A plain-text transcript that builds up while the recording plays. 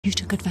You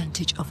took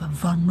advantage of a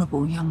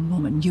vulnerable young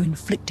woman. You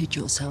inflicted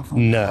yourself on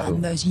her. No.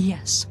 And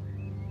yes.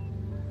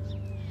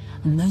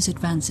 And those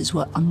advances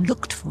were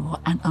unlooked for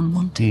and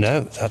unwanted. No,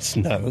 that's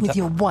no. With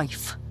your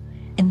wife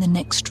in the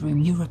next room,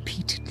 you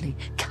repeatedly,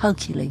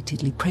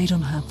 calculatedly preyed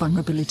on her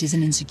vulnerabilities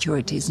and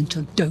insecurities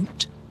until do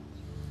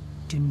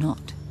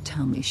not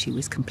tell me she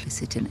was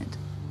complicit in it.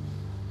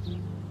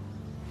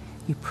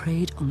 You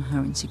preyed on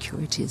her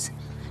insecurities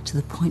to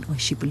the point where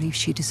she believed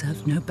she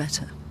deserved no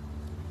better.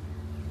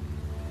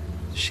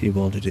 She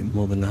wanted it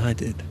more than I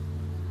did.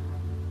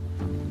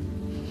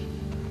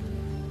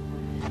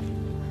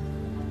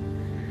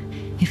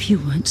 If you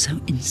weren't so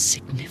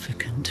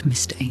insignificant,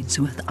 Mr.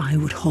 Ainsworth, I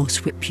would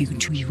horsewhip you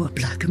until you were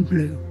black and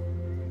blue.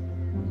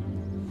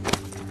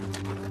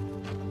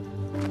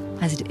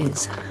 As it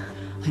is,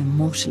 I am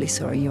mortally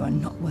sorry you are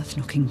not worth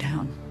knocking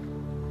down.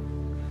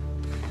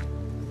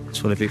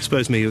 Well, if you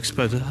expose me, you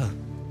expose her.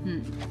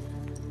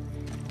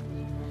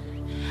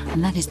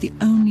 And that is the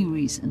only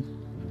reason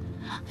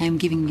I am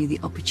giving you the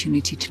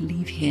opportunity to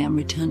leave here and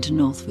return to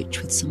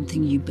Northwich with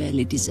something you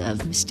barely deserve,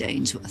 Mr.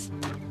 Ainsworth.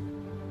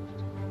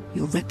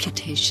 Your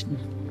reputation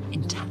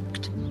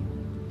intact.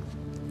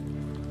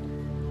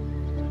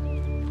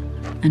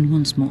 And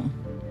once more,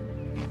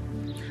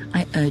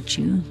 I urge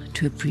you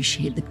to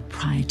appreciate the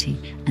propriety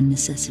and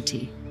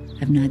necessity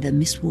of neither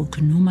Miss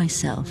Walker nor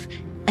myself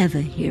ever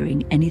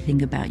hearing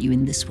anything about you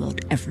in this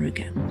world ever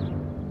again.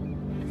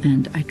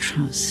 And I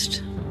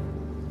trust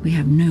we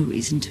have no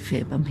reason to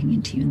fear bumping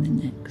into you in the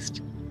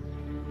next.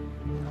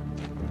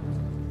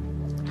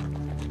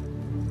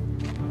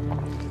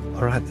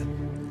 All right, then.